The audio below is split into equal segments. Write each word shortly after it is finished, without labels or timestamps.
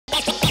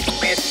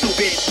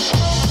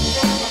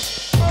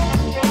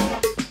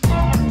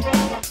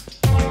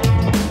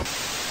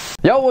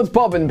Yo, what's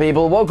poppin',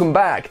 people? Welcome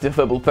back to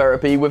Football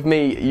Therapy with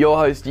me, your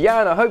host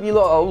Yan. I hope you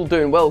lot are all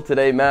doing well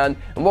today, man.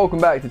 And welcome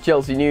back to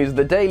Chelsea News,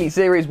 the daily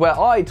series where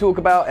I talk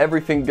about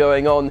everything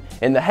going on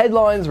in the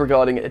headlines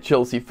regarding a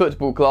Chelsea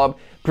Football Club,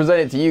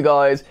 present it to you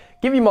guys,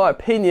 give you my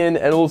opinion,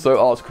 and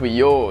also ask for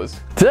yours.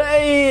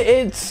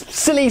 Today, it's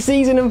silly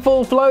season in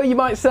full flow, you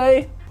might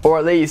say. Or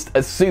at least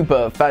a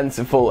super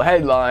fanciful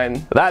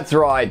headline. That's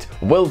right,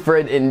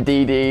 Wilfred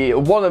Ndidi,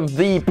 one of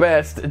the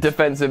best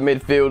defensive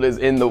midfielders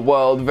in the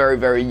world, very,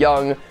 very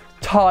young,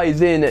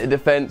 ties in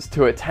defense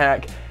to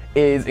attack,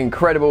 is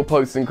incredible,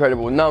 posts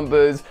incredible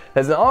numbers.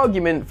 There's an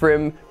argument for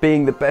him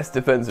being the best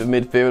defensive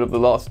midfielder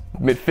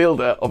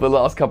of the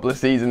last couple of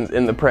seasons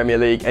in the Premier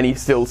League, and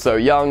he's still so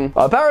young.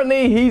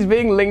 Apparently, he's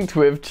being linked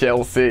with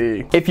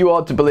Chelsea, if you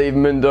are to believe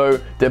Mundo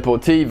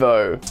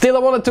Deportivo. Still, I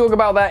want to talk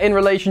about that in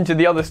relation to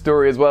the other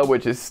story as well,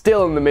 which is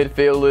still in the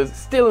midfielders,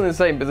 still in the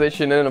same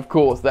position, and of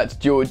course, that's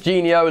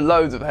Jorginho.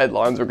 Loads of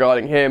headlines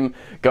regarding him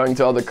going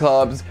to other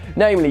clubs,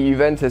 namely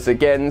Juventus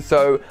again.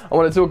 So I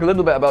want to talk a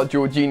little bit about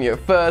Jorginho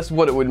first,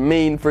 what it would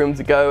mean for him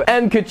to go,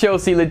 and could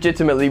Chelsea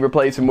legitimately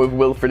replace him with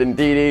Wilfred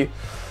Ndidi?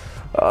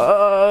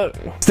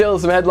 Still,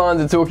 some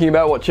headlines are talking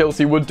about what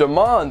Chelsea would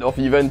demand of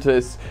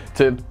Juventus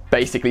to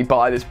basically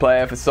buy this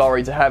player for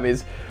Sarri to have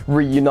his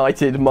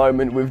reunited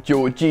moment with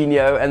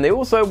Jorginho, and they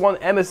also want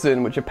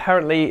Emerson, which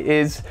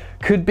apparently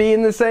could be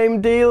in the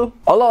same deal.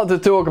 A lot to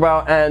talk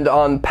about and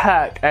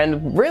unpack,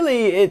 and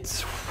really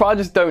I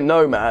just don't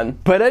know, man.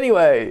 But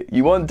anyway,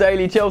 you want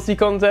daily Chelsea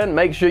content?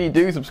 Make sure you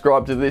do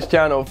subscribe to this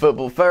channel,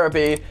 Football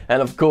Therapy,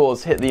 and of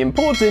course hit the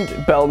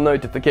important bell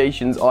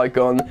notifications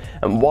icon,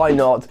 and why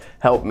not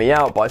help me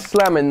out by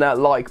slamming that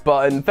like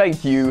button.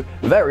 Thank you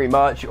very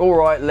much.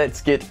 Alright,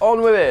 let's get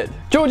on with it.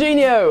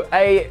 Jorginho,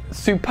 a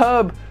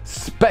superb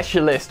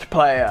specialist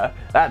player.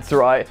 That's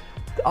right.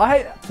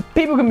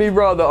 People can be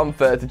rather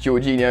unfair to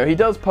Jorginho. He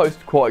does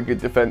post quite good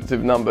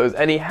defensive numbers,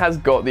 and he has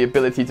got the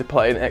ability to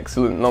play an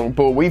excellent long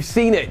ball. We've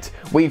seen it.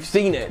 We've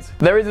seen it.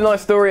 There is a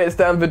nice story at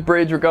Stamford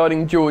Bridge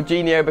regarding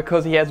Jorginho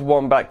because he has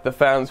won back the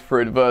fans for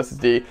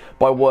adversity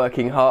by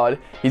working hard.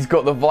 He's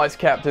got the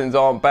vice-captain's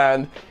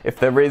armband, if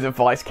there is a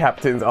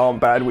vice-captain's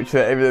armband, which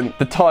is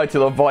the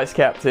title of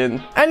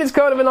vice-captain. And it's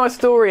kind of a nice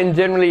story, and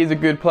generally he's a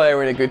good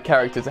player and a good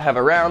character to have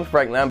around.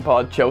 Frank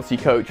Lampard, Chelsea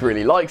coach,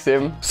 really likes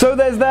him. So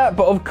there's that,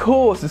 but of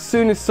course, as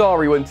soon as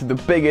Sarri went to the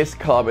biggest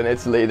club in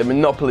Italy, the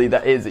monopoly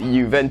that is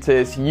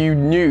Juventus, you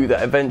knew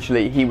that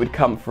eventually he would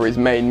come for his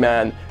main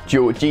man,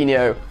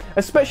 Jorginho,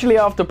 especially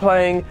after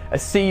playing a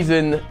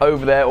season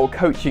over there or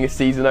coaching a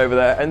season over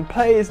there, and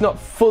players not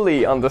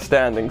fully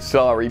understanding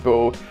Sarri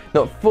ball,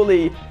 not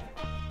fully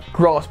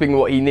grasping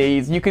what he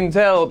needs. You can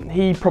tell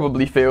he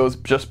probably feels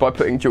just by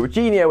putting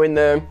Jorginho in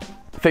there,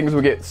 things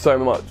will get so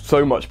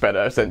much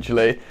better,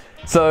 essentially.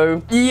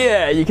 So,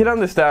 yeah, you can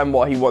understand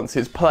why he wants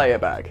his player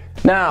back.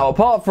 Now,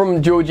 apart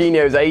from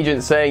Jorginho's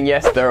agent saying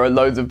yes, there are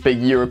loads of big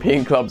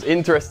European clubs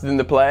interested in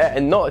the player,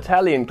 and not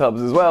Italian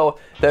clubs as well,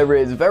 there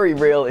is very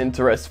real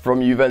interest from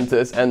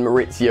Juventus and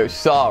Maurizio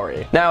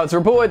Sarri. Now, it's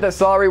reported that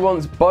Sarri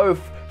wants both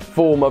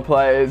former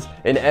players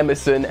in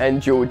Emerson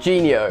and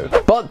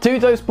Jorginho. But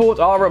Tuttosport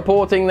are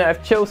reporting that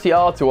if Chelsea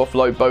are to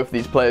offload both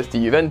these players to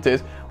Juventus,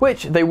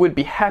 which they would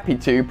be happy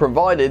to,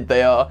 provided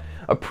they are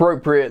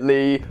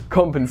appropriately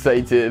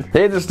compensated.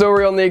 Here's a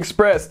story on the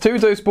Express.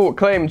 Tuttosport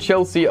claimed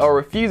Chelsea are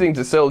refusing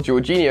to sell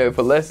Jorginho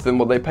for less than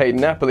what they paid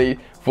Napoli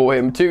for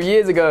him 2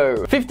 years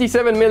ago.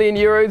 57 million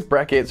euros,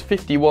 brackets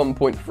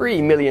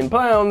 51.3 million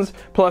pounds,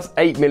 plus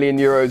 8 million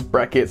euros,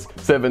 brackets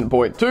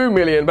 7.2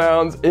 million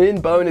pounds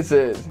in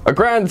bonuses. A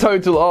grand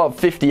total of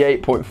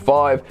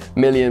 58.5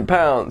 million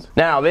pounds.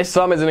 Now, this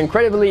sum is an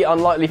incredibly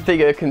unlikely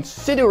figure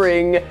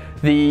considering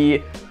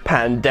the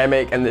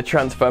pandemic and the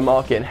transfer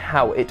market and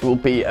how it will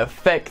be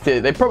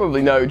affected. They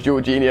probably know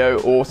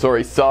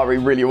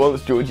Sarri really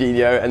wants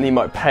Jorginho, and he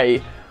might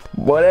pay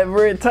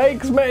whatever it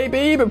takes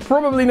maybe, but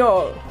probably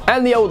not.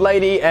 And the old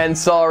lady and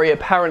Sarri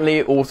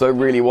apparently also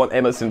really want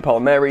Emerson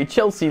Palmieri,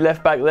 Chelsea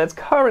left back that's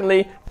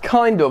currently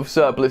kind of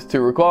surplus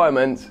to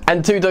requirements.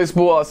 And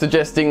Tuttosport are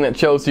suggesting that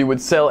Chelsea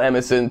would sell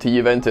Emerson to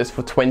Juventus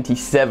for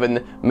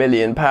 £27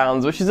 million,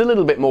 which is a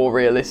little bit more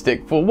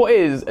realistic for what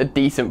is a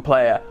decent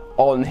player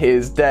on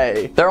his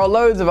day. There are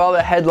loads of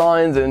other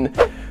headlines and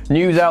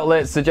news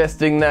outlets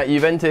suggesting that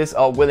Juventus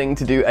are willing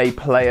to do a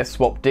player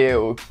swap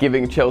deal,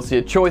 giving Chelsea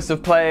a choice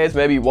of players,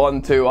 maybe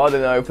 1, 2, I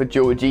don't know, for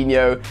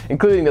Jorginho,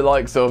 including the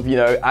likes of,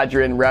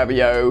 Adrien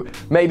Rabiot,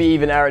 maybe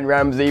even Aaron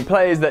Ramsey,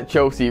 players that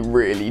Chelsea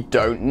really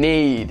don't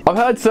need. I've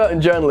heard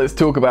certain journalists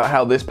talk about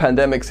how this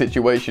pandemic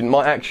situation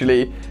might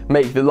actually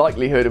make the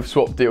likelihood of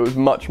swap deals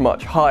much,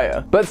 much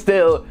higher. But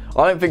still,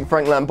 I don't think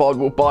Frank Lampard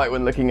will bite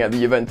when looking at the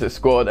Juventus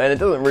squad, and it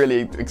doesn't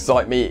really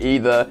excite me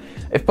either.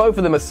 If both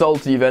of them are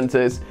sold to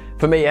Juventus,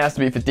 for me it has to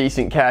be for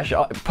decent cash.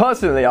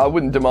 Personally, I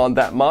wouldn't demand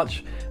that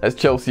much, as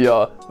Chelsea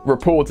are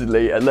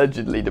reportedly,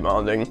 allegedly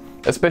demanding,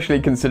 especially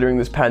considering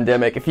this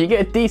pandemic. If you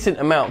get a decent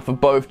amount for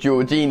both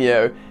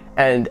Jorginho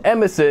and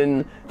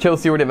Emerson,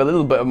 Chelsea already have a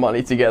little bit of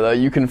money together.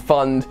 You can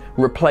fund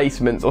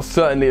replacements, or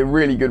certainly a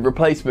really good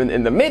replacement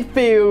in the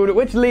midfield,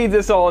 which leads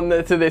us on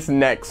to this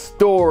next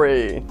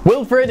story.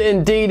 Wilfred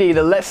Ndidi,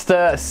 the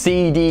Leicester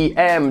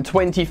CDM,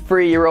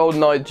 23-year-old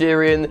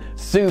Nigerian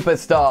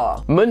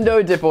superstar.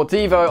 Mundo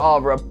Deportivo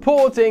are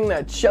reporting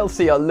that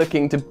Chelsea are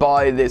looking to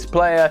buy this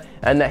player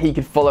and that he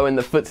could follow in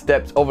the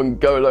footsteps of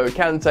N'Golo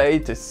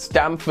Kante to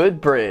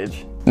Stamford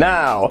Bridge.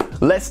 Now,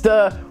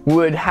 Leicester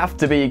would have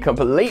to be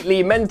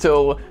completely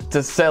mental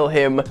to sell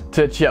him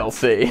to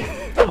Chelsea.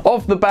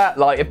 Off the bat,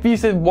 like, if you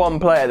said one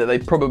player that they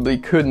probably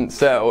couldn't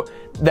sell,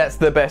 that's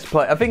the best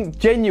player. I think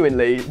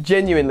genuinely,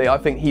 I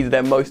think he's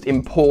their most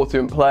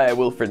important player,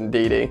 Wilfred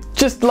Ndidi.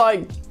 Just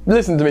like,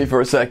 listen to me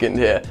for a second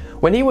here.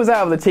 When he was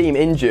out of the team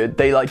injured,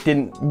 they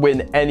didn't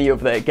win any of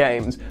their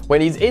games.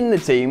 When he's in the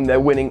team, they're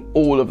winning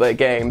all of their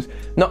games.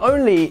 Not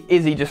only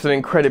is he just an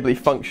incredibly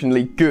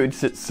functionally good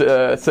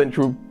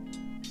central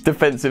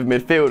defensive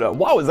midfielder.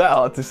 Why was that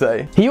hard to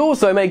say? He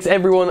also makes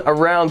everyone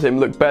around him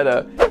look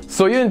better.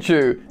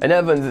 Soyuncu and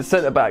Evans at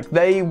centre-back,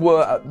 they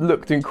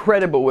looked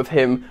incredible with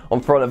him on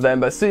front of them,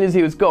 but as soon as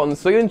he was gone,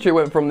 Soyuncu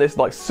went from this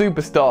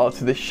superstar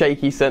to this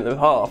shaky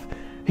centre-half.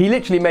 He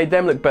literally made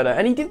them look better,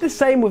 and he did the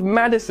same with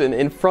Maddison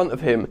in front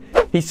of him.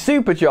 He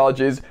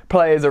supercharges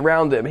players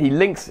around him. He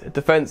links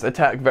defence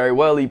attack very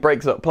well. He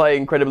breaks up play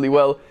incredibly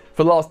well.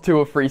 For the last 2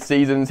 or 3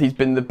 seasons, he's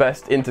been the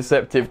best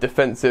interceptive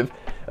defensive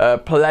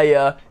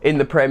player in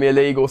the Premier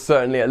League, or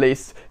certainly at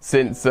least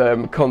since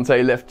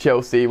Conte left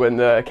Chelsea when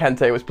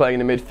Kante was playing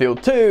in the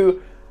midfield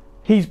too.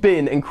 He's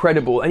been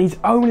incredible, and he's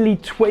only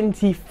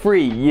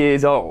 23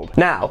 years old.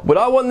 Now, would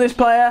I want this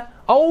player?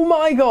 Oh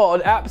my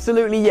god,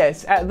 absolutely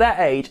yes. At that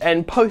age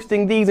and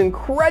posting these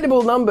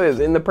incredible numbers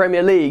in the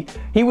Premier League,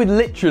 he would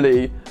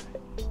literally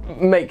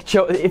make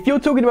Chelsea. If you're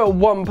talking about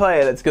one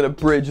player that's going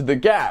to bridge the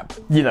gap,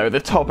 you know, the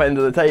top end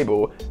of the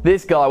table,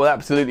 this guy will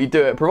absolutely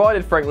do it.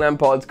 Provided Frank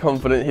Lampard's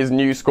confident his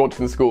new squad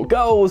can score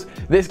goals,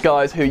 this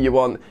guy's who you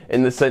want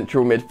in the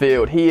central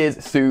midfield. He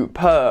is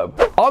superb.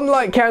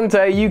 Unlike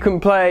Kante, you can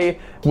play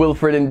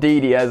Wilfred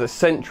Ndidi as a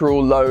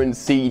central lone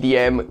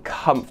CDM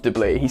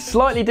comfortably. He's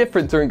slightly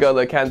different to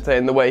N'Golo Kante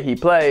in the way he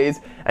plays,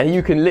 and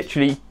you can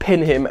literally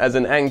pin him as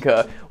an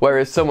anchor,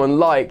 whereas someone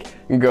like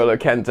N'Golo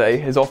Kante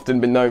has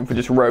often been known for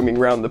just roaming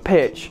around the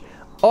pitch.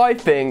 I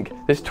think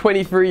this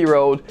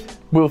 23-year-old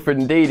Wilfred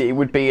Ndidi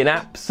would be an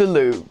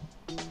absolute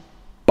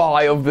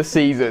buy of the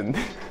season.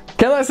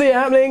 Can I see it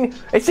happening?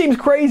 It seems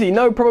crazy.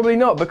 No, probably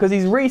not, because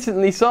he's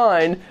recently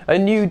signed a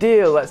new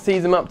deal that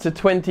sees him up to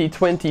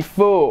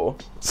 2024.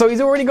 So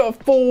he's already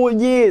got 4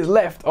 years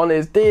left on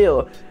his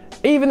deal.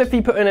 Even if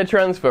he put in a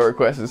transfer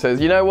request and says,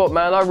 you know what,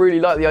 man, I really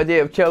like the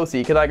idea of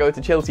Chelsea. Can I go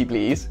to Chelsea,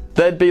 please?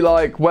 They'd be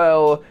like,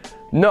 well,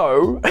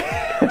 no.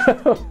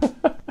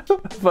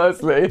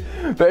 Firstly.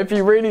 But if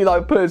he really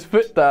put his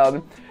foot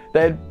down,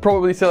 they'd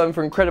probably sell him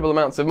for incredible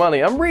amounts of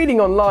money. I'm reading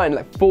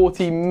online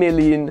 40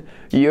 million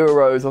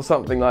euros or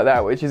something like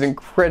that, which is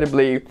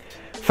incredibly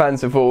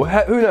fanciful.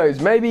 Who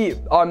knows? Maybe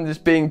I'm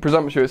just being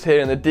presumptuous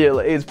here and the deal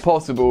is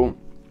possible.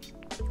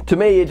 To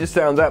me, it just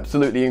sounds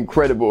absolutely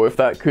incredible if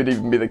that could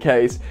even be the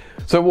case.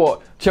 So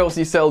what?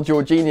 Chelsea sell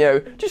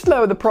Jorginho? Just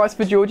lower the price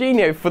for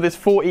Jorginho for this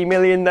 40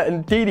 million that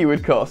Ndidi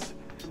would cost.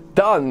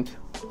 Done.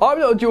 I'm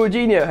not a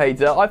Jorginho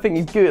hater. I think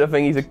he's good. I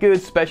think he's a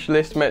good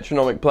specialist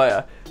metronomic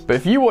player. But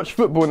if you watch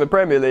football in the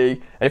Premier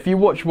League, and if you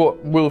watch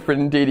what Wilfred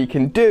Ndidi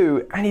can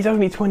do, and he's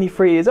only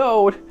 23 years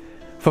old,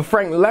 for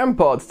Frank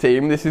Lampard's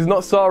team, this is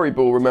not Sarri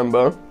ball,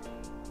 remember,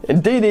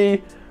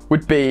 Ndidi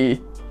would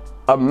be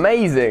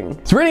amazing.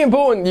 It's really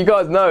important you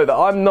guys know that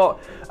I'm not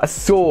a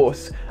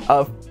source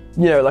of,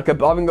 I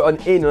haven't got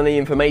an in on any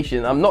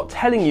information. I'm not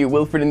telling you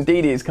Wilfred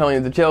Ndidi is coming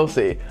into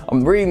Chelsea.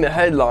 I'm reading the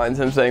headlines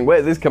and I'm saying,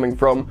 where's this coming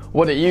from?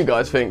 What do you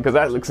guys think? Because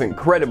that looks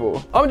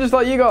incredible. I'm just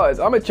like you guys.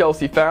 I'm a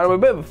Chelsea fan. I'm a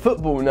bit of a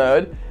football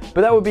nerd.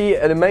 But that would be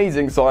an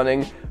amazing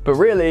signing. But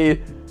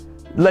really,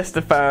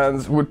 Leicester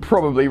fans would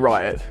probably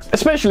riot.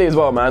 Especially as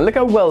well, man. Look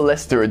how well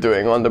Leicester are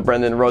doing under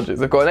Brendan Rodgers.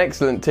 They've got an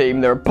excellent team.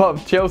 They're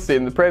above Chelsea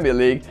in the Premier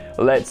League.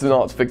 Let's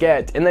not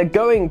forget. And they're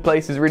going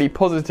places really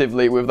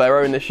positively with their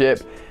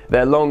ownership,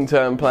 their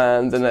long-term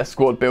plans and their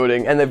squad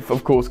building, and they've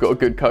of course got a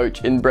good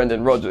coach in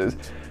Brendan Rodgers.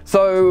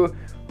 So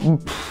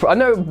I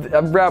know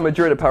Real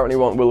Madrid apparently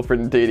want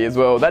Wilfred Ndidi as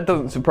well. That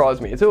doesn't surprise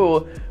me at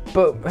all,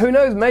 but who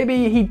knows,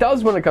 maybe he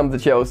does want to come to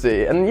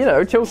Chelsea. And you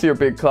know, Chelsea are a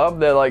big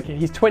club. They're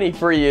he's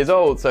 23 years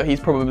old, so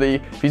he's probably,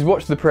 if he's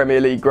watched the Premier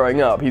League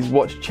growing up, he's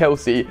watched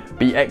Chelsea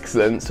be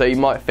excellent, so he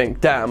might think,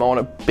 damn, I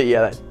want to be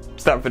at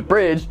Stamford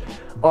Bridge.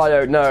 I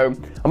don't know.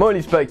 I'm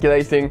only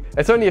speculating.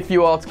 It's only a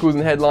few articles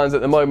and headlines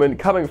at the moment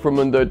coming from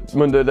Mundo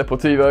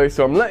Deportivo,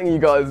 so I'm letting you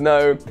guys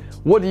know.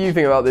 What do you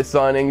think about this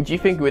signing? Do you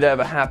think it would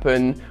ever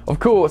happen? Of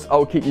course,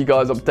 I'll keep you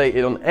guys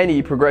updated on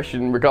any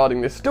progression regarding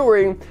this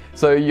story,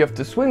 so you have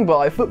to swing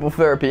by Football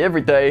Therapy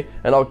every day,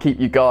 and I'll keep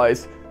you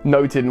guys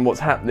noted in what's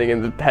happening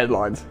in the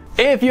headlines.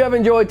 If you have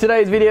enjoyed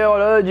today's video,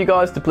 I'd urge you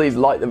guys to please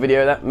like the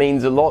video. That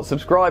means a lot.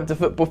 Subscribe to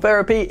Football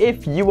Therapy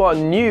if you are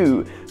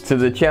new to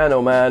the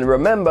channel, man.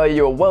 Remember,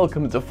 you're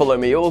welcome to follow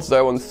me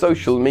also on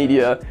social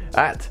media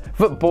at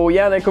Football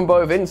Yannick on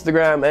both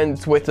Instagram and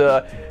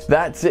Twitter.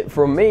 That's it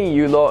from me,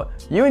 you lot.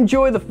 You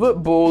enjoy the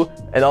football,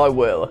 and I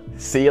will.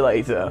 See you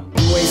later.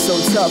 You ain't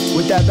so tough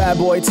with that bad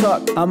boy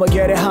tuck. I'ma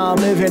get it how I'm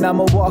living,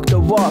 I'ma walk the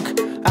walk.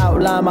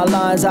 Outline my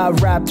lines, I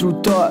rap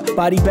through thought.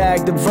 Body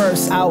bag the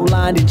verse,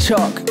 outlined in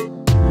chalk.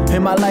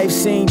 In my life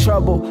seen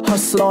trouble,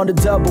 hustle on the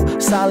double.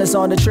 Silence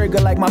on the trigger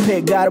like my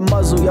pick got a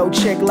muzzle. Yo,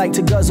 chick like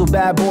to guzzle,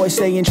 bad boy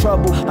stay in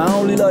trouble. I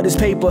only love this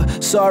paper,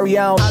 sorry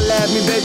I don't. I laugh me, baby.